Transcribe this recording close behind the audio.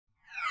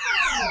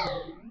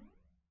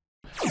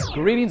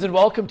Greetings and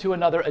welcome to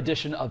another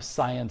edition of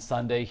Science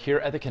Sunday here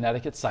at the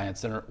Connecticut Science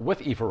Center with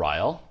Aoife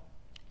Ryle.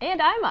 And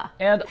Ima.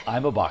 And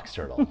I'm a box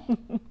turtle.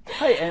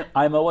 Hey,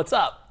 Ima, what's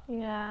up?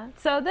 Yeah,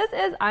 so this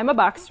is Ima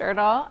box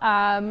turtle.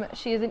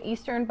 She is an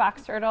eastern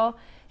box turtle.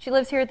 She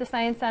lives here at the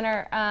Science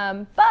Center,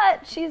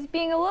 but she's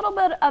being a little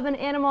bit of an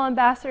animal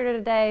ambassador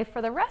today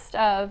for the rest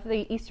of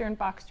the eastern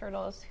box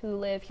turtles who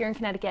live here in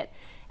Connecticut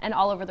and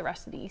all over the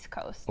rest of the East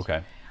Coast.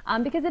 Okay.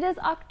 Because it is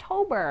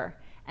October.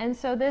 And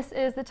so this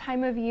is the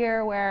time of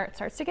year where it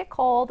starts to get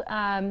cold,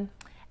 and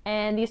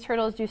these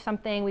turtles do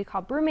something we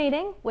call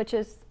brumating, which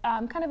is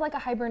kind of like a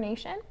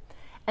hibernation.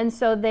 And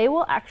so they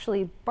will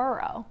actually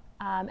burrow.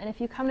 And if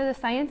you come to the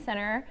Science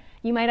Center,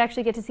 you might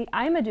actually get to see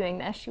Ima doing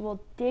this. She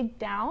will dig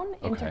down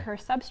into her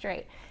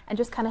substrate and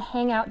just kind of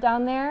hang out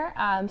down there.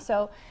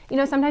 So, you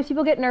know, sometimes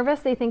people get nervous.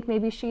 They think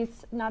maybe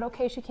she's not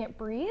okay, she can't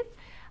breathe.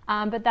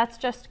 But that's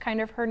just kind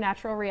of her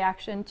natural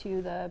reaction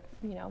to the,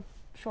 you know,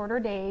 shorter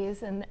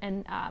days and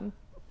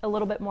a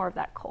little bit more of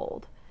that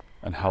cold.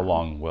 And how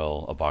long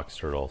will a box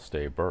turtle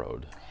stay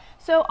burrowed?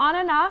 So on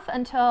and off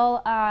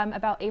until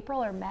about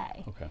April or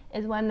May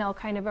is when they'll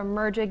kind of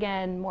emerge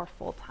again more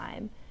full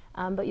time.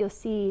 But you'll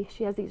see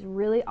she has these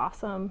really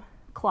awesome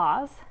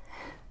claws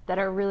that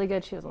are really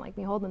good. She doesn't like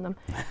me holding them.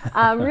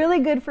 Really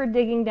good for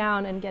digging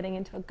down and getting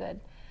into a good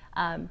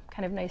kind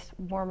of nice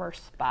warmer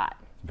spot.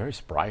 Very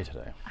spry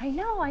today. I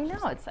know.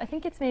 I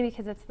think it's maybe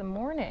because it's the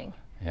morning.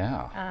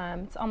 Yeah.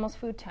 It's almost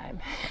food time.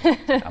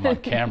 I'm on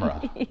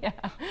camera. Yeah.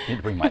 I need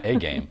to bring my A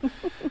game.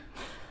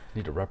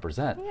 Need to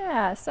represent.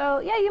 Yeah, so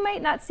yeah, you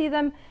might not see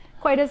them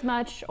quite as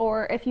much,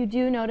 or if you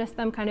do notice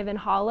them kind of in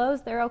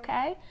hollows, they're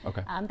okay.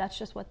 Okay. That's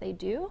just what they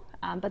do,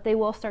 but they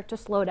will start to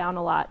slow down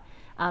a lot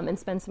and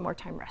spend some more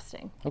time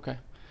resting. Okay.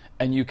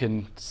 And you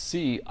can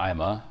see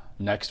Ima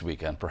next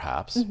weekend,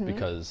 perhaps,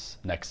 because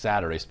next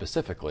Saturday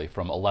specifically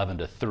from 11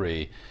 to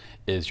 3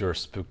 is your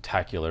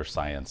Spooktacular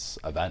Science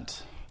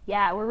event.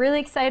 Yeah, we're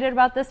really excited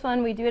about this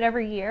one. We do it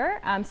every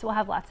year, so we'll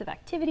have lots of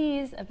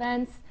activities,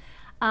 events.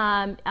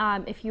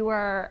 If you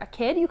are a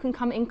kid, you can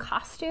come in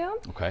costume.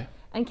 Okay.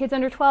 And kids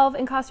under 12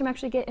 in costume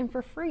actually get in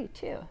for free,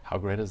 too. How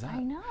great is that?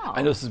 I know.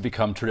 I know this has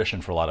become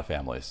tradition for a lot of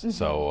families,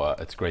 so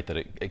it's great that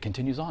it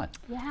continues on.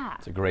 Yeah.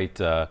 It's a great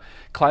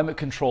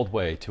climate-controlled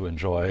way to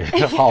enjoy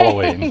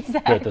Halloween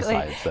here at the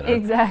Science Center.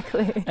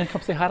 Exactly. And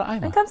come say hi to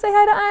Ima. And come say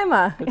hi to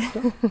Ima. Good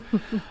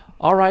stuff.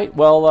 All right.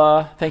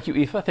 Well, thank you,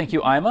 Aoife. Thank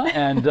you, Ima.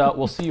 And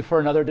we'll see you for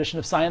another edition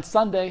of Science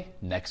Sunday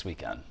next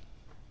weekend.